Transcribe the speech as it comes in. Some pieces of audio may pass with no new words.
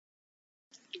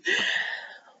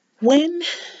When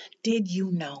did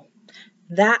you know?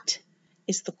 That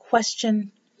is the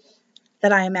question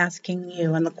that I am asking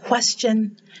you, and the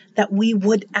question that we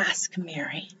would ask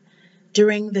Mary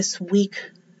during this week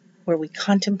where we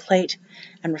contemplate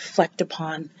and reflect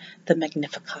upon the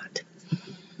Magnificat.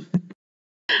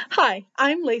 Hi,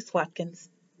 I'm Lace Watkins,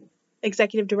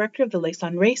 Executive Director of the Lace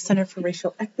on Race Center for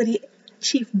Racial Equity,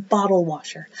 Chief Bottle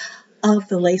Washer of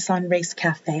the Lace on Race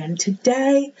Cafe. And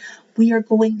today we are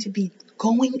going to be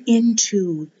going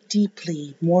into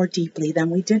more deeply than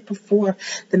we did before,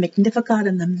 the Magnificat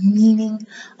and the meaning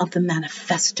of the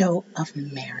Manifesto of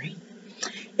Mary.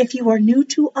 If you are new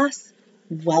to us,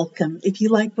 welcome. If you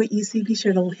like what you see, be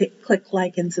sure to click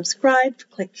like and subscribe,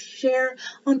 click share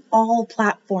on all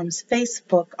platforms,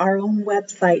 Facebook, our own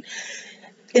website,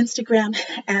 Instagram,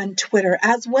 and Twitter,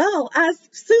 as well as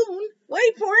soon,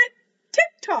 wait for it,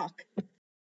 TikTok.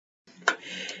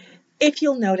 If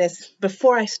you'll notice,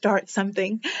 before I start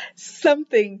something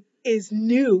is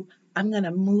new. I'm going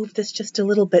to move this just a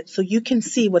little bit so you can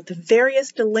see what the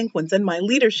various delinquents and my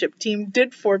leadership team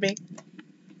did for me.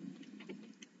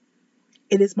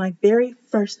 It is my very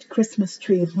first Christmas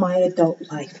tree of my adult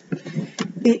life.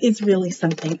 It is really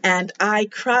something. And I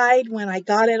cried when I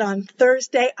got it on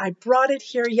Thursday. I brought it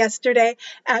here yesterday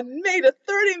and made a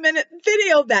 30-minute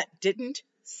video that didn't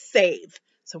save.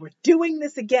 So we're doing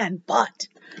this again, but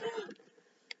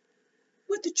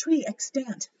with the tree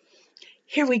extant.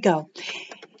 Here we go.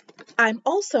 I'm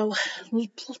also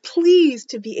pleased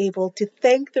to be able to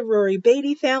thank the Rory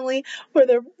Beatty family for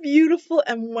their beautiful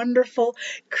and wonderful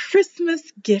Christmas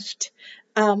gift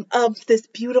of this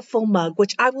beautiful mug,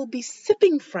 which I will be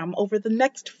sipping from over the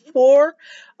next four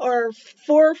or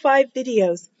five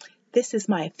videos. This is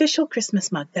my official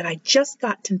Christmas mug that I just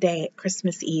got today at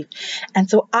Christmas Eve. And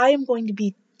so I am going to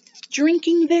be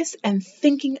drinking this and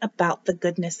thinking about the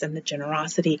goodness and the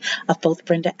generosity of both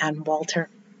Brenda and Walter.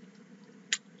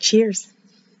 Cheers.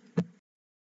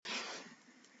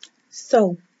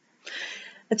 So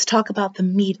let's talk about the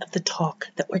meat of the talk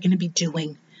that we're going to be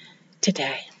doing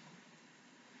today.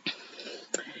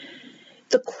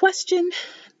 The question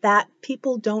that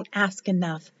people don't ask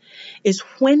enough is,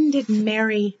 when did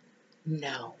Mary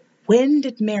know? When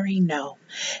did Mary know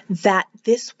that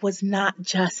this was not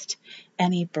just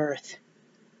any birth?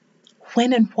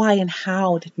 When and why and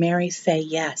how did Mary say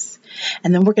yes?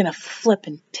 And then we're going to flip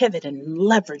and pivot and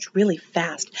leverage really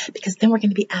fast, because then we're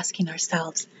going to be asking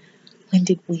ourselves, when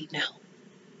did we know?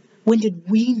 When did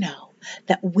we know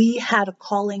that we had a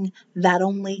calling that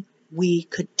only we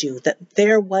could do, that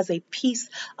there was a piece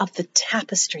of the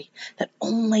tapestry that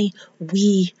only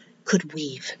we could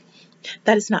weave?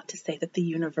 That is not to say that the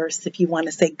universe, if you want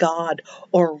to say God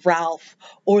or Ralph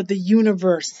or the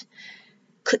universe,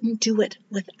 couldn't do it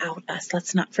without us.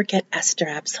 Let's not forget Esther.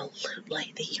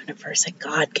 Absolutely, the universe and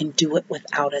God can do it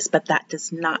without us, but that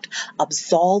does not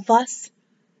absolve us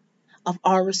of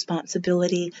our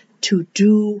responsibility to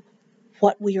do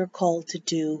what we are called to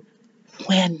do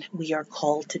when we are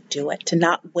called to do it, to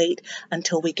not wait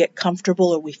until we get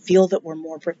comfortable or we feel that we're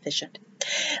more proficient.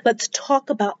 Let's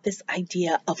talk about this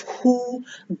idea of who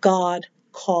God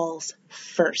calls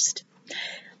first.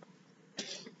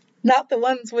 Not the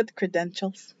ones with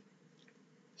credentials.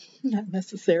 Not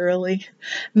necessarily.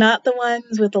 Not the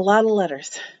ones with a lot of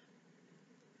letters.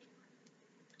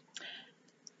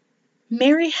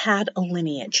 Mary had a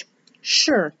lineage,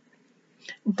 sure,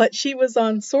 but she was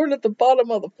on sort of the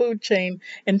bottom of the food chain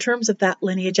in terms of that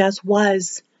lineage, as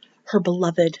was her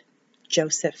beloved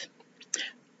Joseph.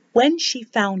 When she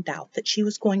found out that she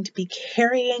was going to be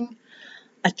carrying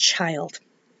a child,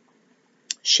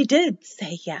 she did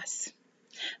say yes,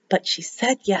 but she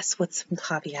said yes with some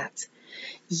caveats.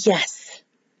 Yes,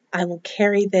 I will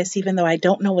carry this even though I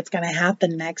don't know what's going to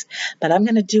happen next, but I'm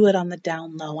going to do it on the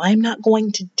down low. I'm not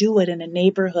going to do it in a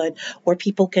neighborhood where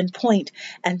people can point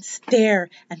and stare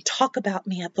and talk about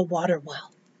me at the water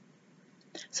well.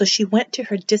 So she went to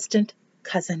her distant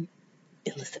cousin,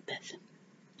 Elizabeth.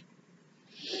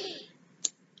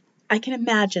 I can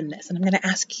imagine this, and I'm going to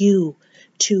ask you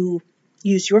to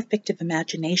use your fictive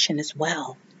imagination as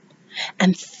well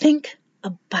and think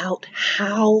about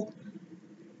how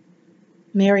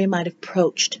Mary might have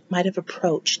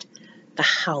approached the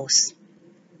house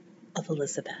of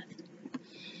Elizabeth.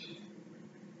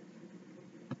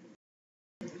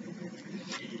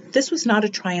 This was not a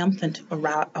triumphant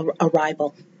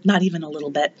arrival, not even a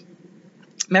little bit.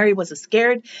 Mary was a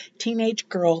scared teenage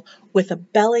girl with a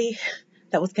belly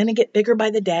that was going to get bigger by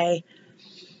the day,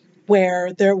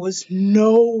 where there was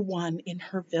no one in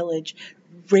her village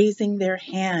raising their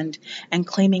hand and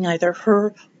claiming either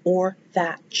her or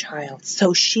that child.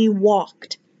 So she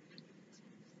walked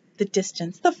the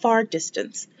distance, the far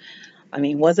distance. I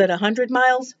mean, was it 100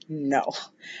 miles? No,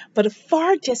 but a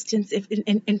far distance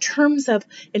in terms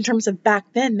of back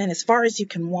then as far as you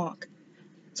can walk.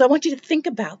 So I want you to think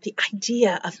about the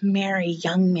idea of Mary,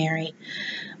 young Mary,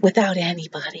 without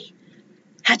anybody.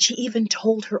 Had she even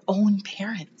told her own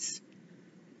parents?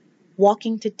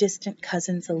 Walking to distant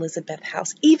cousins Elizabeth's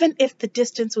house, even if the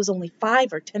distance was only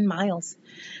 5 or 10 miles.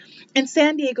 In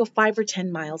San Diego, 5 or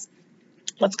 10 miles.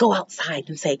 Let's go outside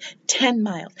and say 10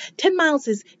 miles. 10 miles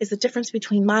is the difference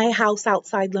between my house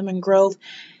outside Lemon Grove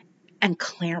and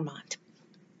Claremont.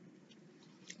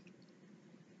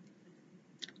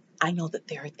 I know that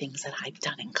there are things that I've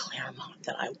done in Claremont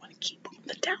that I want to keep on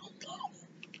the down low.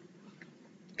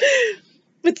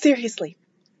 But seriously,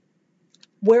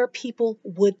 where people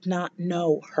would not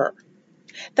know her.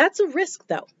 That's a risk,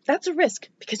 though. That's a risk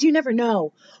because you never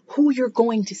know who you're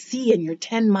going to see in your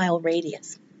 10-mile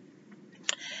radius.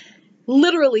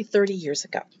 Literally 30 years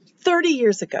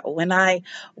ago, when I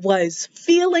was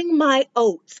feeling my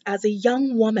oats as a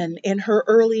young woman in her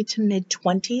early to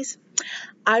mid-20s,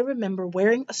 I remember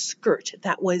wearing a skirt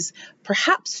that was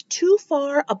perhaps too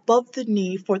far above the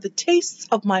knee for the tastes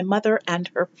of my mother and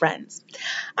her friends.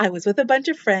 I was with a bunch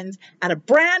of friends at a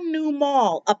brand new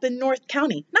mall up in North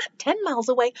County, not 10 miles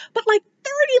away, but like 30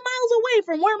 miles away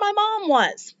from where my mom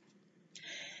was.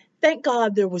 Thank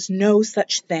God there was no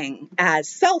such thing as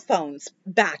cell phones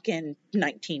back in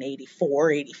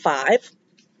 1984, 85.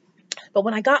 But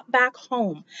when I got back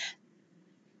home,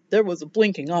 there was a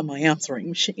blinking on my answering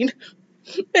machine.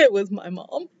 It was my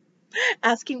mom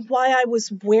asking why I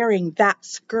was wearing that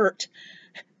skirt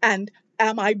and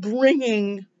am I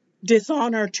bringing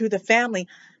dishonor to the family?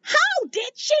 How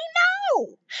did she know?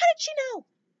 How did she know?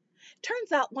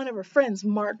 Turns out one of her friends,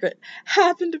 Margaret,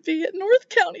 happened to be at North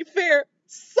County Fair,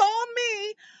 saw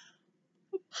me,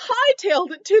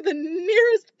 hightailed it to the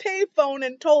nearest payphone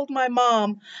and told my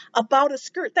mom about a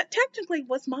skirt that technically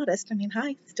was modest. I mean,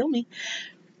 hi, still me.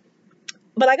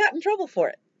 But I got in trouble for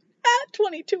it at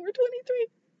 22 or 23.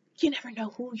 You never know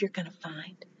who you're going to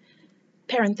find.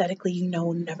 Parenthetically, you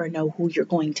never know who you're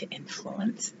going to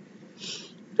influence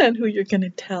and who you're going to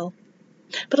tell.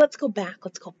 But let's go back.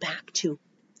 Let's go back to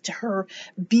her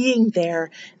being there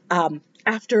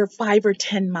after 5 or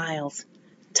 10 miles,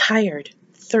 tired,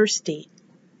 thirsty,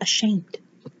 ashamed.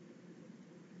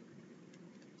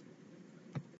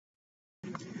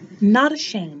 Not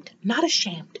ashamed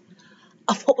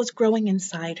of what was growing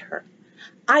inside her.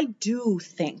 I do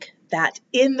think that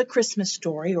in the Christmas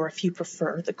story, or if you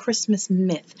prefer, the Christmas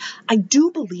myth, I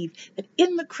do believe that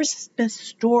in the Christmas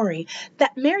story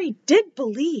that Mary did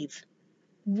believe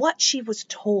what she was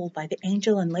told by the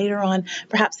angel and later on,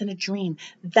 perhaps in a dream,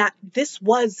 that this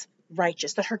was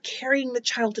righteous, that her carrying the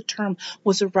child to term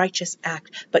was a righteous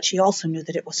act, but she also knew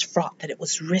that it was fraught, that it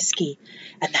was risky,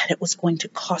 and that it was going to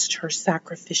cost her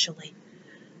sacrificially.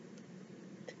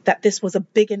 That this was a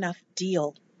big enough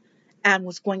deal and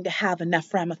was going to have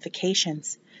enough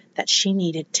ramifications that she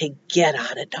needed to get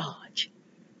out of Dodge.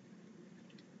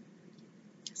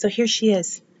 So here she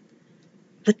is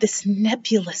with this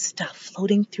nebulous stuff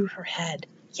floating through her head.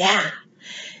 Yeah,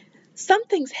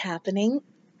 something's happening.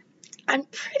 I'm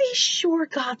pretty sure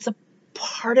God's a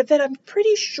part of it. I'm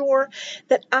pretty sure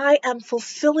that I am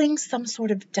fulfilling some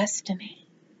sort of destiny.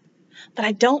 But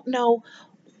I don't know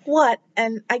what,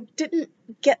 and I didn't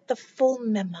get the full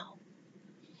memo.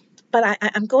 But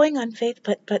I'm going on faith,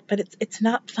 but it's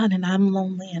not fun, and I'm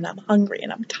lonely, and I'm hungry,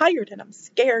 and I'm tired, and I'm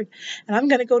scared, and I'm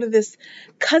going to go to this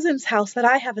cousin's house that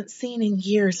I haven't seen in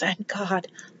years, and God,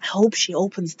 I hope she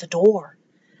opens the door.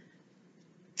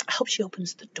 I hope she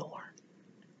opens the door.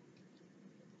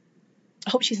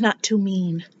 I hope she's not too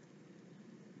mean.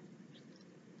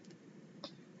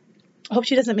 I hope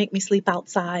she doesn't make me sleep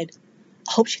outside.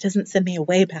 I hope she doesn't send me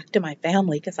away back to my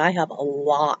family, because I have a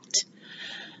lot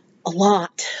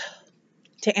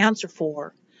to answer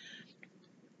for.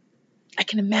 I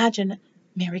can imagine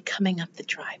Mary coming up the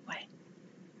driveway,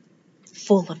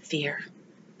 full of fear,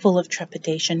 full of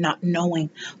trepidation, not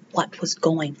knowing what was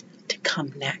going to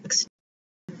come next.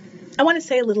 I want to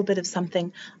say a little bit of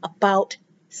something about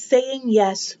saying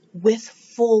yes with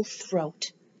full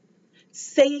throat.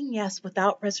 Saying yes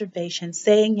without reservation,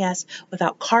 saying yes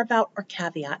without carve-out or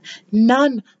caveat.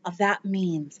 None of that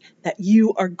means that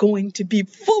you are going to be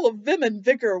full of vim and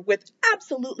vigor with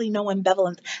absolutely no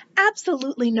ambivalence,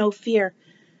 absolutely no fear,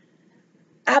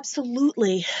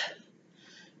 absolutely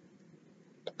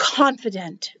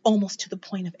confident, almost to the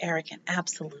point of arrogant.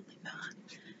 Absolutely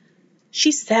not.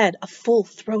 She said a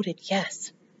full-throated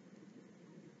yes.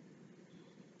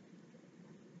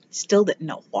 Still didn't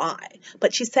know why,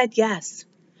 but she said yes.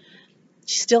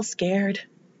 She's still scared.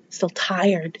 still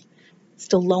tired,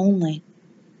 still lonely.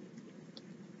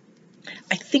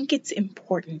 I think it's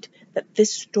important that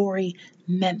this story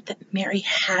meant that Mary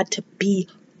had to be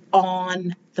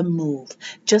on the move.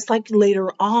 Just like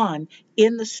later on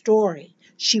in the story,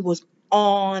 she was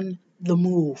on the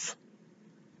move.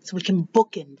 So we can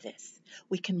bookend this.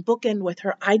 We can bookend with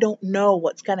her, I don't know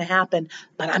what's going to happen,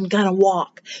 but I'm going to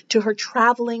walk, to her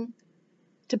traveling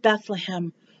to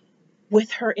Bethlehem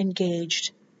with her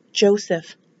engaged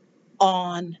Joseph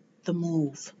on the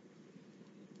move.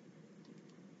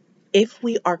 If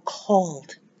we are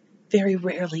called, very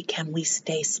rarely can we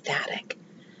stay static.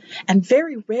 And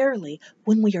very rarely,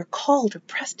 when we are called or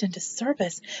pressed into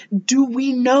service, do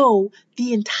we know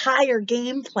the entire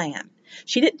game plan.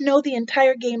 She didn't know the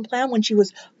entire game plan when she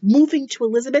was moving to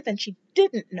Elizabeth, and she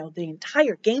didn't know the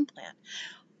entire game plan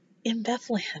in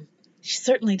Bethlehem. She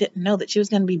certainly didn't know that she was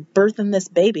going to be birthing this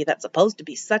baby that's supposed to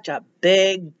be such a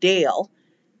big deal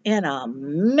in a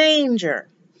manger.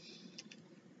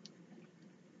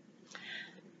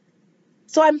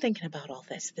 So I'm thinking about all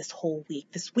this whole week.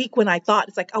 This week when I thought,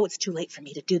 it's like, oh, it's too late for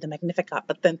me to do the Magnificat.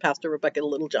 But then Pastor Rebecca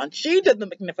Littlejohn, she did the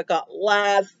Magnificat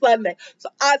last Sunday. So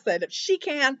I said, if she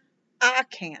can, I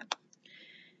can.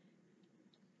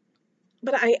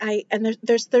 But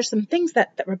there's some things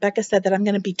that Rebecca said that I'm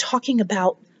going to be talking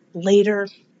about later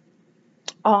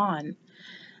on.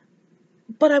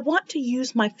 But I want to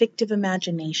use my fictive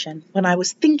imagination when I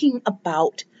was thinking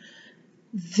about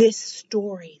this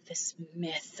story, this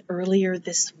myth earlier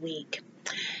this week.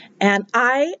 And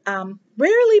I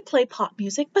rarely play pop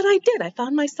music, but I did. I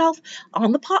found myself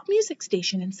on the pop music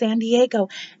station in San Diego.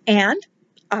 And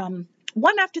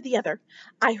one after the other,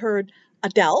 I heard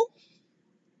Adele.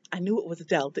 I knew it was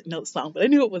Adele, didn't know the song, but I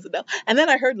knew it was Adele. And then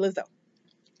I heard Lizzo.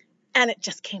 And it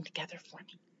just came together for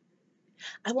me.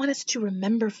 I want us to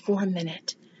remember for a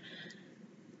minute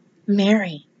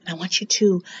Mary. I want you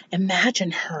to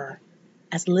imagine her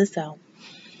as Lizzo.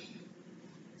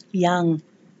 Young,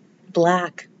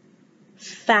 black,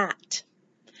 fat,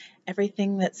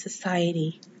 everything that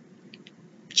society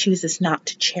chooses not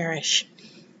to cherish.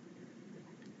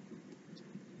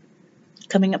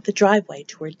 Coming up the driveway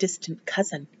to her distant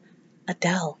cousin,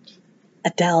 Adele.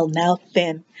 Adele, now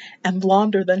thin and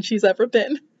blonder than she's ever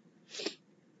been.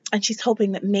 And she's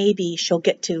hoping that maybe she'll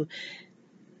get to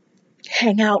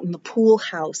hang out in the pool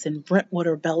house in Brentwood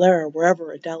or Bel Air or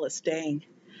wherever Adele is staying.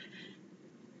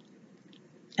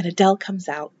 And Adele comes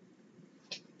out.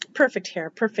 Perfect hair,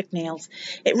 perfect nails.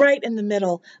 Right in the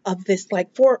middle of this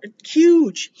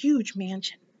huge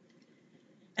mansion.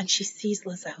 And she sees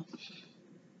Lizzo.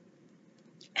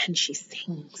 And she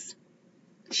sings.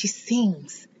 She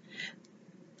sings.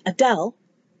 Adele,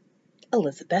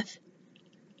 Elizabeth,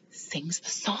 sings the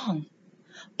song.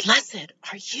 Blessed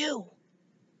are you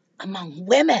among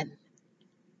women.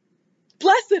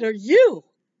 Blessed are you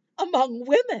among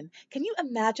women. Can you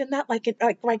imagine that?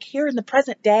 Like here in the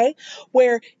present day,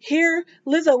 where here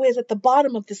Lizzo is at the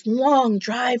bottom of this long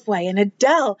driveway, and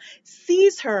Adele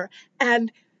sees her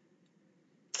and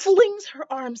flings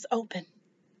her arms open.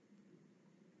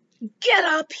 Get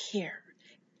up here.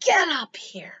 Get up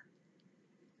here.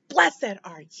 Blessed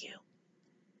are you.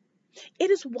 It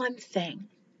is one thing.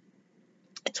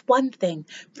 It's one thing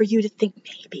for you to think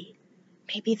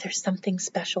maybe there's something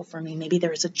special for me. Maybe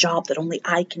there is a job that only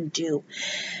I can do.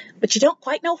 But you don't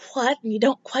quite know what, and you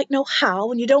don't quite know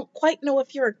how, and you don't quite know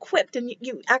if you're equipped, and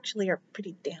you actually are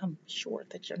pretty damn sure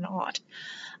that you're not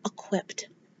equipped.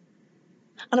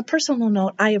 On a personal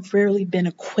note, I have rarely been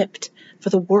equipped for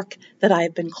the work that I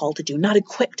have been called to do. Not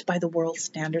equipped by the world's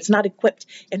standards, not equipped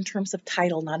in terms of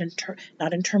title, not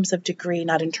in terms of degree,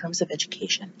 not in terms of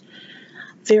education.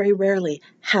 Very rarely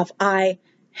have I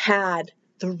had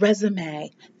the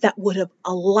resume that would have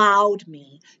allowed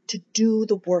me to do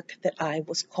the work that I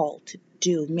was called to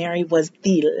do. Mary was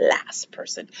the last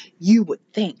person you would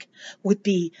think would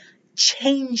be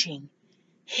changing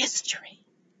history,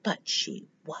 but she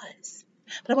was.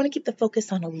 But I want to keep the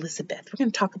focus on Elizabeth. We're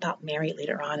going to talk about Mary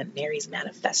later on and Mary's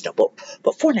manifesto.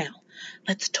 But for now,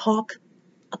 let's talk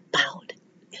about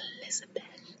Elizabeth.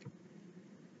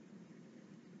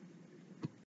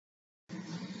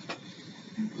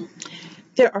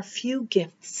 There are few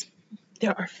gifts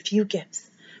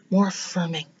more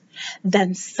affirming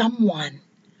than someone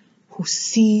who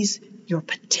sees your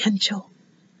potential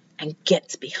and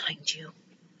gets behind you.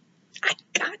 I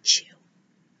got you.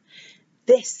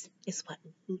 This is what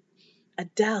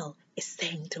Adele is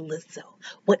saying to Lizzo,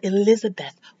 what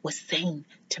Elizabeth was saying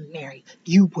to Mary.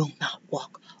 You will not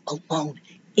walk alone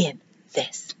in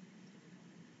this.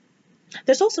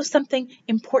 There's also something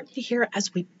important to hear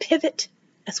as we pivot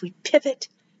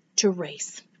to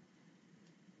race.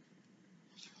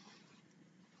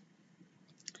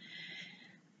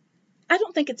 I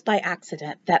don't think it's by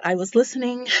accident that I was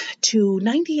listening to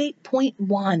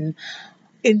 98.1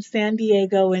 in San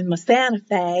Diego in Santa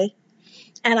Fe,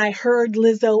 and I heard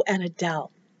Lizzo and Adele.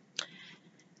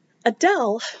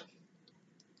 Adele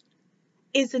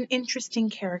is an interesting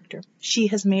character. She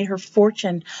has made her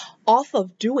fortune off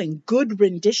of doing good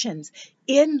renditions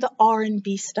in the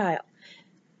R&B style.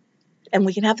 And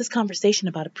we can have this conversation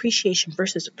about appreciation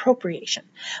versus appropriation.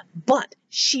 But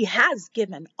she has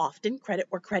given often credit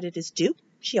where credit is due.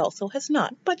 She also has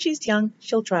not, but she's young.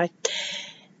 She'll try.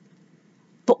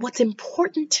 But what's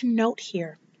important to note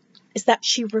here is that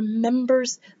she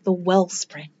remembers the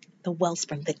wellspring,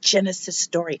 the Genesis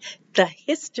story, the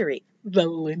history, the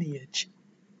lineage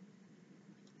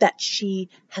that she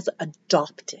has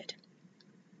adopted.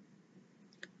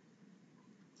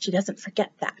 She doesn't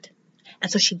forget that. And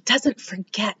so she doesn't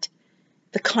forget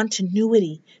the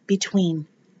continuity between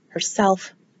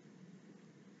herself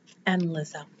and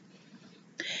Lizzo.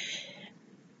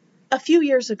 A few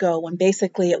years ago, when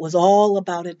basically it was all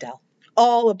about Adele,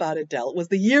 it was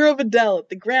the year of Adele at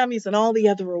the Grammys and all the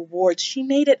other awards, she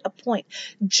made it a point,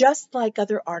 just like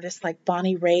other artists like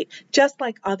Bonnie Raitt, just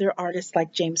like other artists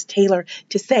like James Taylor,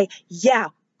 to say, yeah,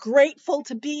 grateful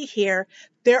to be here.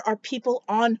 There are people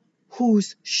on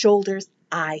whose shoulders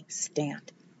I stand.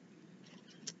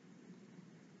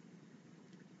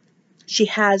 She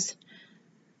has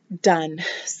done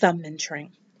some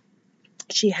mentoring.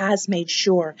 She has made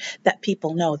sure that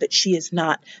people know that she is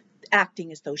not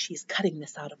acting as though she's cutting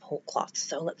this out of whole cloth.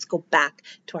 So let's go back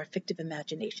to our fictive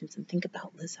imaginations and think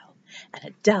about Lizzo and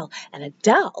Adele. And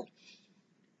Adele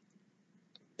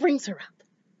brings her up.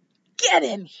 Get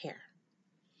in here.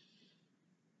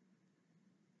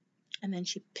 And then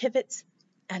she pivots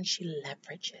and she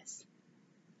leverages.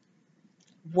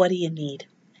 What do you need?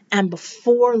 And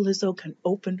before Lizzo can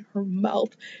open her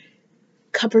mouth,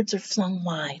 cupboards are flung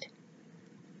wide.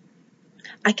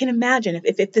 I can imagine,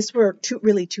 if this were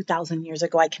really 2,000 years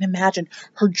ago, I can imagine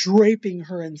her draping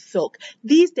her in silk.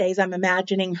 These days, I'm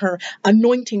imagining her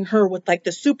anointing her with like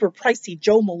the super pricey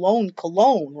Joe Malone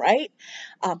cologne, right?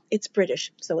 It's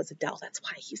British, so is Adele. That's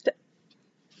why I used it.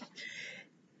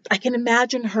 I can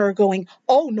imagine her going,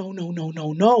 oh, no, no, no,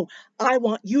 no, no. I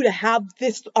want you to have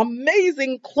this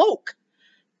amazing cloak.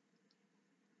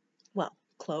 Well,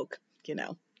 cloak,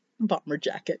 bomber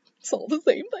jacket. It's all the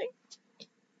same thing.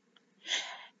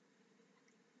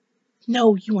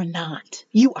 No, you are not.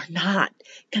 You are not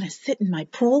going to sit in my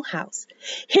pool house.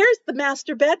 Here's the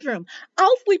master bedroom.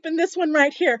 I'll sleep in this one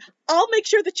right here. I'll make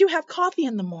sure that you have coffee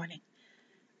in the morning.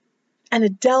 And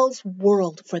Adele's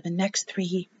world for the next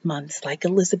 3 months, like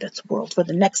Elizabeth's world for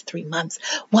the next 3 months,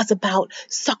 was about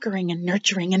succoring and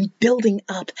nurturing and building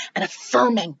up and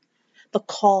affirming the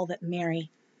call that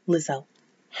Mary Lizzo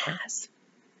has.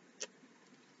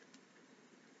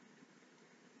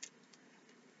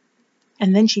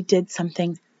 And then she did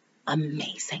something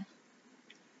amazing.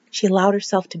 She allowed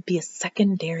herself to be a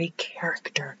secondary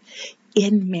character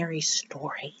in Mary's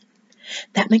story.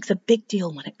 That makes a big deal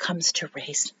when it comes to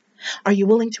race. Are you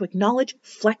willing to acknowledge,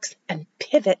 flex, and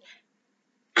pivot,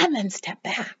 and then step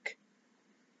back?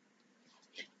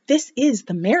 This is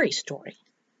the Mary story.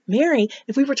 Mary,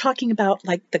 if we were talking about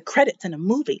like the credits in a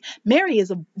movie, Mary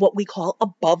is what we call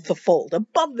above the fold,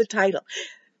 above the title.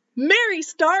 Mary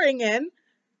starring in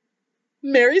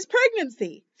Mary's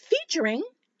Pregnancy, featuring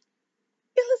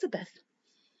Elizabeth.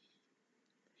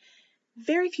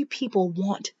 Very few people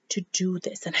want to do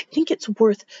this, and I think it's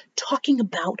worth talking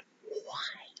about why.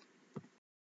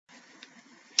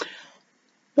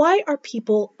 Why are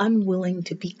people unwilling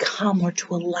to become or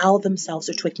to allow themselves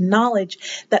or to acknowledge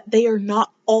that they are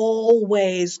not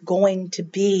always going to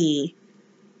be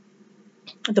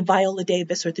the Viola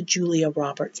Davis or the Julia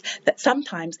Roberts, that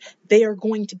sometimes they are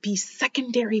going to be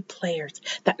secondary players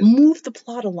that move the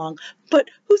plot along, but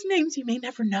whose names you may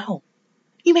never know.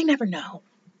 You may never know.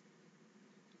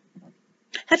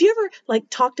 Have you ever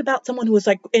talked about someone who was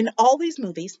in all these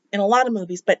movies, in a lot of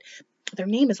movies, but their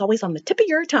name is always on the tip of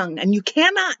your tongue and you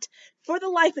cannot for the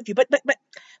life of you, but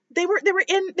they were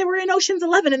in Ocean's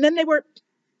 11, and then they were,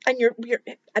 and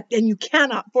you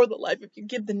cannot for the life of you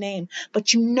give the name,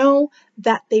 but you know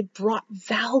that they brought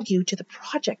value to the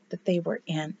project that they were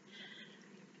in.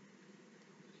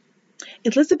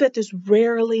 Elizabeth is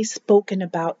rarely spoken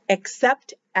about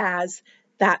except as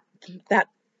that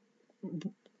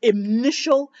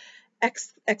initial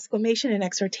exclamation and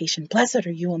exhortation, blessed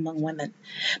are you among women.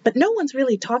 But no one's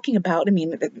really talking about,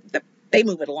 they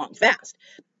move it along fast.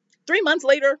 3 months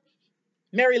later,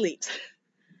 Mary leaves.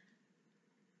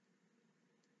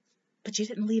 But she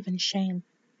didn't leave in shame,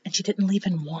 and she didn't leave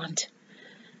in want.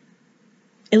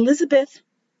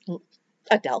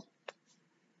 Adele,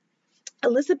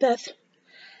 Elizabeth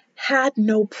had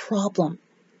no problem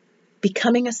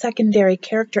becoming a secondary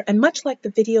character. And much like the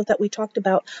video that we talked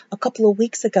about a couple of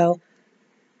weeks ago,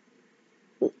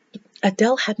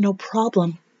 Adele had no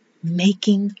problem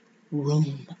making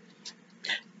room.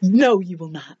 No, you will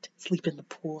not sleep in the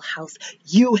pool house.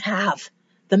 You have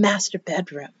the master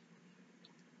bedroom.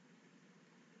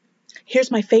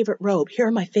 Here's my favorite robe. Here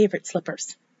are my favorite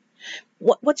slippers.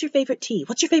 What's your favorite tea?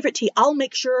 What's your favorite tea? I'll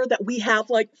make sure that we have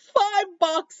like 5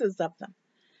 boxes of them.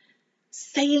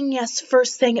 Saying yes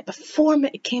first, saying it before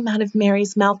it came out of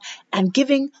Mary's mouth, and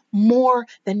giving more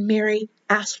than Mary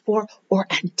asked for or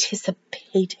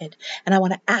anticipated. And I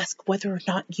want to ask whether or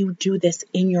not you do this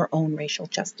in your own racial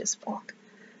justice walk.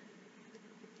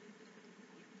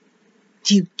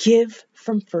 Do you give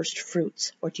from first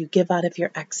fruits, or do you give out of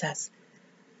your excess?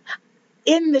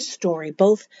 In this story,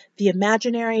 both the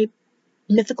imaginary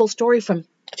mythical story from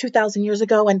 2,000 years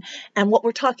ago and what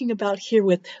we're talking about here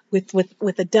with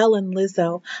Adele and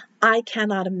Lizzo, I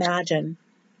cannot imagine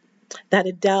that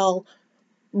Adele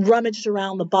rummaged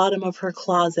around the bottom of her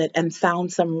closet and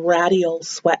found some ratty old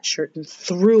sweatshirt and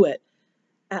threw it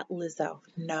at Lizzo.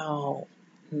 No.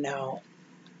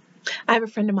 I have a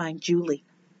friend of mine, Julie,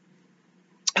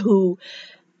 who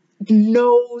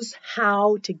knows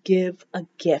how to give a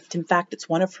gift. In fact, it's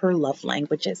one of her love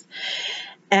languages.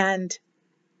 And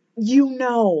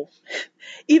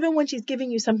even when she's giving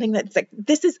you something that's like,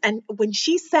 and when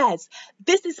she says,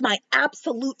 this is my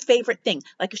absolute favorite thing,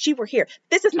 like if she were here,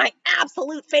 this is my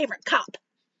absolute favorite cup,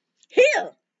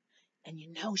 here. And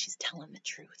she's telling the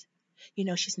truth.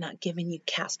 She's not giving you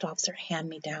cast-offs or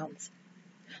hand-me-downs.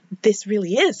 This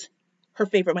really is her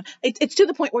favorite one. It's to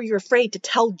the point where you're afraid to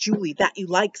tell Julie that you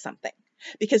like something.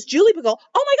 Because Julie would go,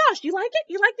 oh my gosh, you like it?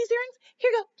 You like these earrings?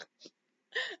 Here you go.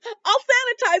 I'll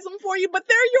sanitize them for you, but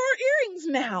they're your earrings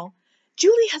now.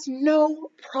 Julie has no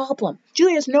problem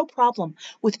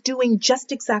with doing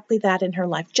just exactly that in her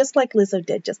life, just like Lizzo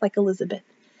did, just like Elizabeth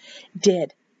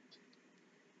did.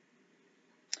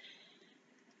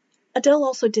 Adele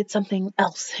also did something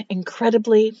else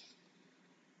incredibly,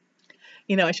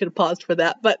 I should have paused for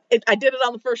that, but I did it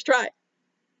on the first try.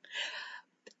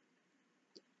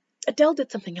 Adele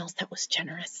did something else that was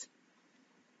generous.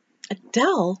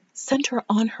 Adele sent her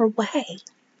on her way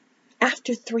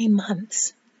after 3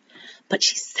 months, but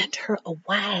she sent her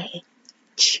away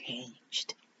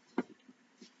changed.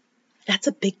 That's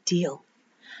a big deal.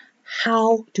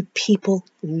 How do people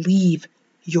leave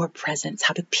your presence?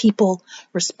 How do people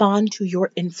respond to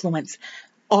your influence?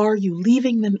 Are you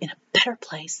leaving them in a better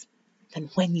place than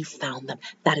when you found them?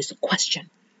 That is a question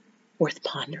worth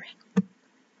pondering.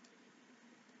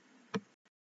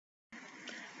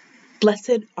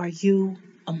 Blessed are you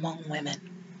among women.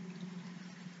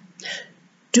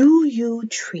 Do you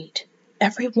treat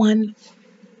everyone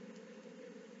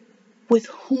with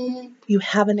whom you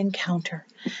have an encounter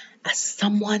as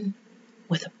someone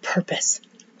with a purpose,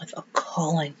 with a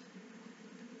calling,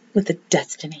 with a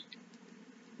destiny,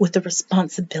 with a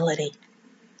responsibility?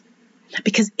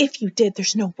 Because if you did,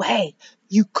 there's no way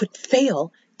you could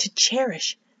fail to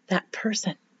cherish that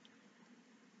person.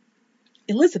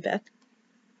 Elizabeth,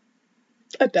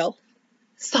 Adele,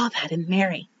 saw that in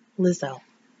Mary, Lizzo.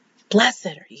 Blessed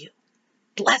are you.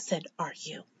 Blessed are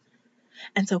you.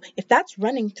 And so if that's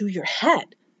running through your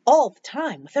head all the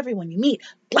time with everyone you meet,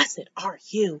 blessed are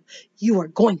you. You are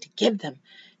going to give them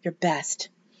your best.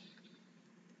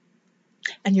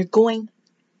 And you're going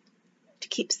to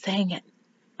keep saying it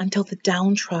until the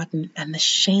downtrodden and the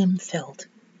shame-filled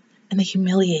and the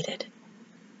humiliated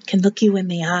can look you in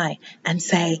the eye and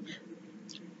say,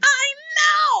 I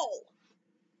know.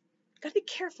 Gotta be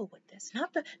careful with this.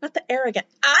 Not the arrogant,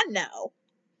 I know.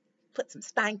 Put some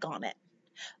stank on it.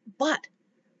 But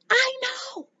I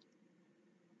know.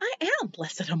 I am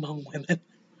blessed among women.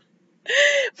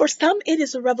 For some, it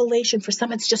is a revelation. For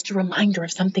some, it's just a reminder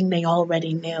of something they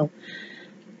already knew.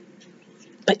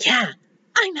 But yeah,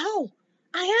 I know.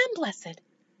 I am blessed.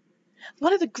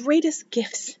 One of the greatest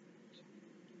gifts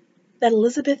that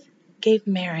Elizabeth gave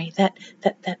Mary, that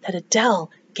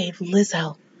Adele gave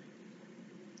Lizzo,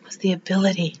 was the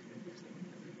ability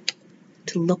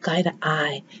to look eye to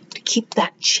eye, to keep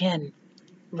that chin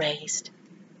raised.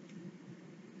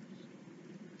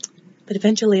 But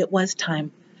eventually it was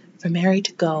time for Mary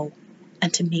to go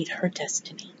and to meet her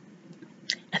destiny.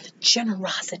 And the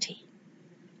generosity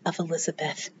of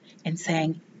Elizabeth in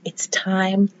saying, it's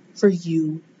time for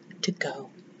you to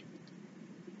go.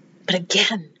 But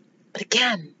again,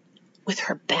 with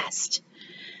her best.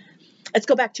 Let's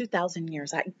go back 2,000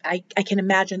 years. I can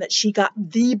imagine that she got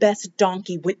the best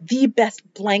donkey with the best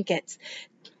blankets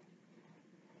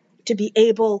to be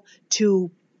able to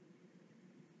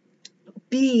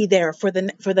be there for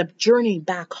the journey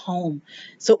back home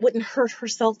so it wouldn't hurt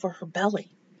herself or her belly.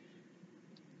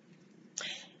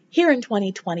 Here in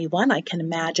 2021, I can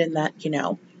imagine that,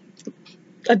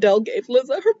 Adele gave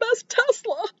Liza her best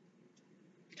Tesla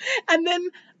and then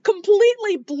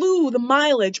completely blew the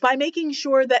mileage by making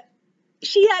sure that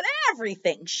she had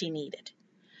everything she needed.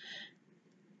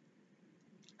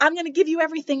 I'm going to give you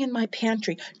everything in my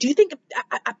pantry. Do you think,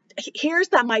 here's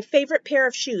my favorite pair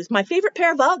of shoes, my favorite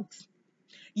pair of Uggs.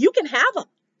 You can have them.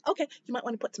 Okay, you might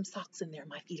want to put some socks in there.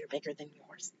 My feet are bigger than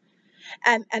yours.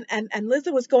 And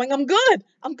Liza was going, I'm good.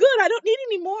 I don't need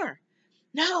any more.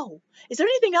 No. Is there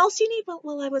anything else you need?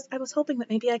 Well, I was hoping that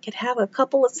maybe I could have a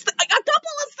couple of sandwiches.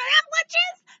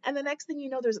 And the next thing you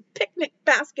know, there's a picnic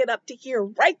basket up to here,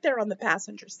 right there on the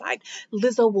passenger side.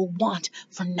 Lizzo will want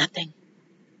for nothing.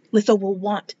 Lizzo will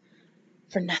want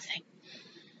for nothing.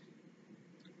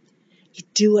 You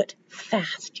do it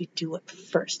fast, you do it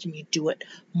first, and you do it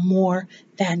more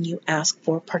than you ask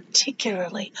for,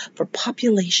 particularly for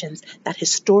populations that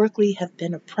historically have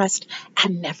been oppressed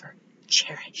and never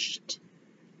cherished.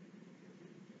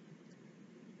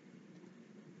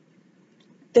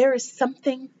 There is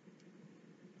something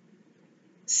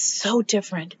so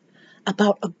different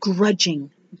about a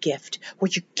grudging gift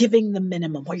where you're giving the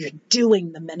minimum, where you're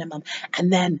doing the minimum,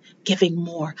 and then giving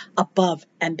more above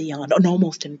and beyond, an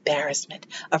almost embarrassment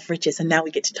of riches. And now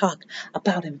we get to talk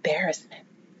about embarrassment.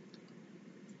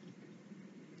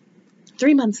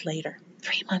 3 months later,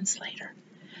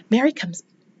 Mary comes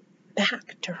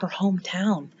back to her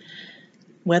hometown,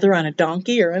 whether on a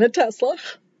donkey or in a Tesla.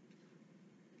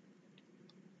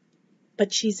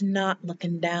 But she's not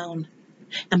looking down.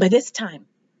 And by this time,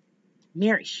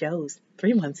 Mary shows.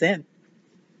 3 months in,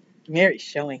 Mary's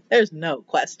showing. There's no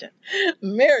question.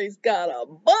 Mary's got a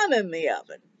bun in the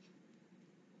oven.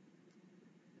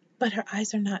 But her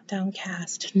eyes are not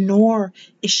downcast, nor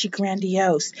is she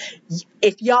grandiose.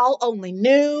 If y'all only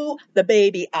knew the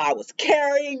baby I was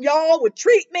carrying, y'all would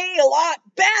treat me a lot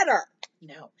better.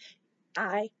 No,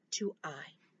 eye to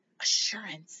eye.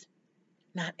 Assurance,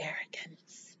 not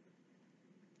arrogance.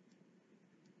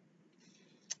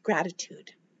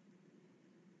 Gratitude,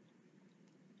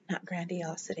 not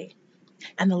grandiosity.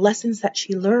 And the lessons that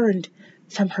she learned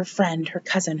from her friend, her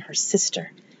cousin, her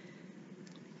sister.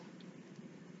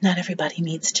 Not everybody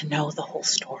needs to know the whole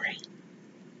story,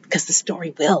 because the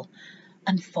story will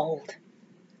unfold.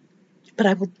 But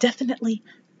I will definitely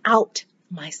out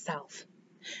myself.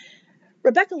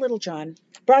 Rebecca Littlejohn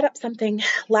brought up something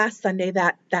last Sunday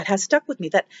that has stuck with me,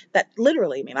 that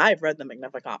literally, I've read the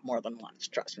Magnificat more than once,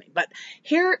 trust me. But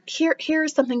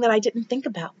here's something that I didn't think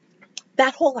about.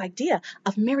 That whole idea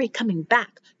of Mary coming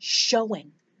back,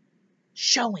 showing,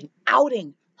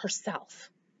 outing herself.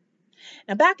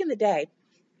 Now, back in the day,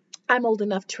 I'm old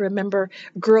enough to remember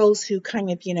girls who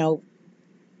kind of,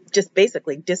 just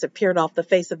basically disappeared off the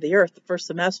face of the earth the first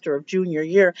semester of junior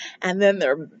year, and then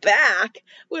they're back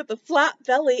with a flat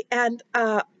belly and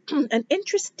an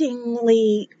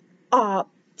interestingly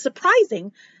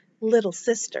surprising little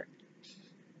sister.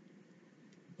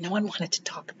 No one wanted to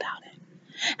talk about it.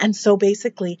 And so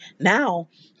basically now,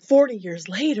 40 years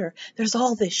later, there's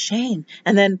all this shame.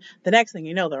 And then the next thing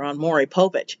you know, they're on Maury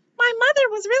Povich. My mother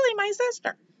was really my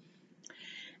sister.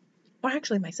 Or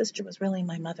actually, my sister was really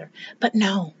my mother. But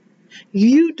no,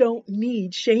 you don't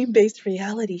need shame-based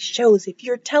reality shows if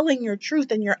you're telling your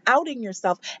truth and you're outing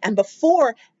yourself. And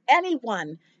before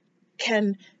anyone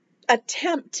can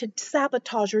attempt to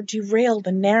sabotage or derail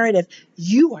the narrative,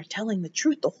 you are telling the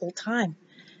truth the whole time.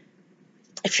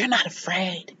 If you're not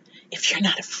afraid,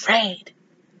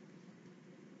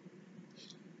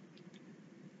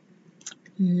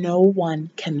 no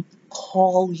one can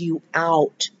call you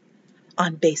out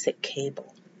on basic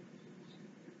cable.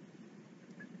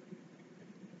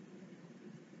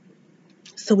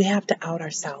 So we have to out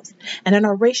ourselves. And in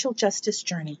our racial justice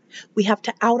journey, we have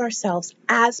to out ourselves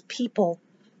as people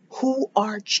who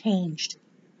are changed.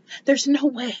 There's no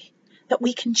way that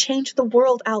we can change the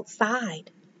world outside.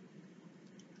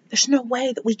 There's no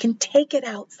way that we can take it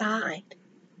outside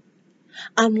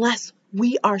unless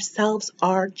we ourselves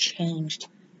are changed.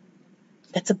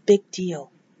 That's a big deal.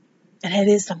 And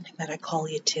it is something that I call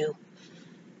you to.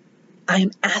 I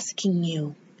am asking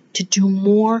you to do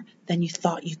more than you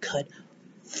thought you could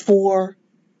for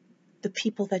the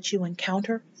people that you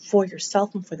encounter, for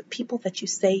yourself, and for the people that you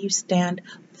say you stand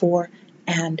for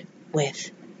and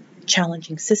with.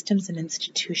 Challenging systems and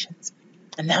institutions.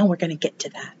 And now we're going to get to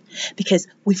that, because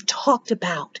we've talked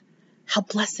about how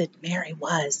blessed Mary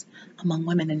was among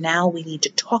women, and now we need to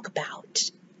talk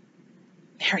about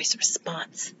Mary's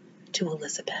response to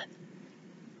Elizabeth.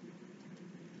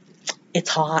 It's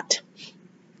hot.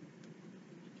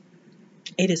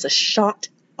 It is a shot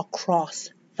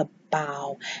across the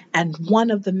bow. And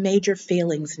one of the major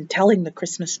failings in telling the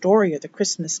Christmas story or the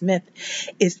Christmas myth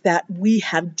is that we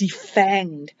have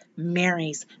defanged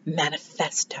Mary's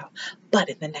manifesto. But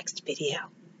in the next video,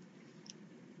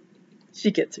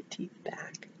 she gets her teeth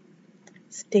back.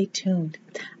 Stay tuned.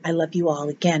 I love you all.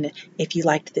 Again, if you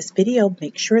liked this video,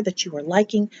 make sure that you are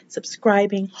liking,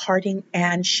 subscribing, hearting,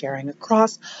 and sharing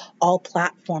across all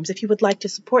platforms. If you would like to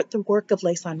support the work of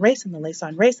Lace on Race and the Lace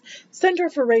on Race Center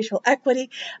for Racial Equity,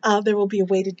 there will be a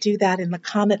way to do that in the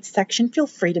comments section. Feel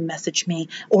free to message me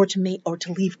or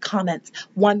to leave comments.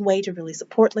 One way to really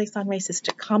support Lace on Race is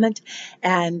to comment,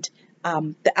 and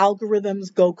the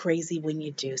algorithms go crazy when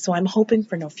you do. So I'm hoping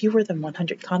for no fewer than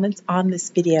 100 comments on this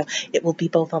video. It will be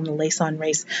both on the Lace on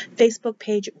Race Facebook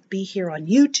page. It will be here on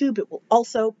YouTube. It will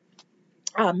also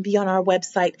be on our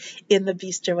website in the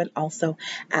bistro and also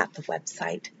at the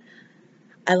website.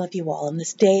 I love you all. On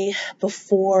this day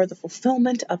before the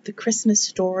fulfillment of the Christmas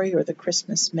story or the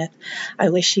Christmas myth,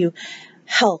 I wish you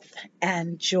health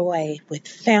and joy with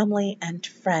family and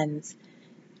friends.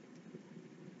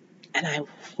 And I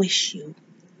wish you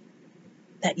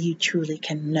that you truly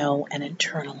can know and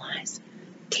internalize.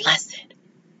 Blessed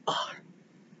are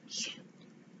you.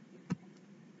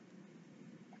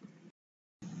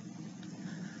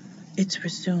 It's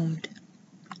resumed.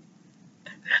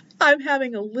 I'm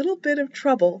having a little bit of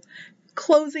trouble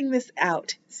closing this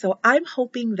out, so I'm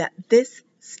hoping that this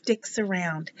sticks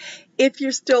around. If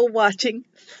you're still watching,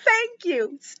 thank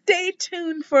you. Stay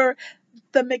tuned for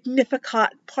the Magnificat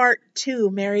Part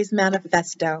 2, Mary's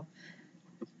Manifesto.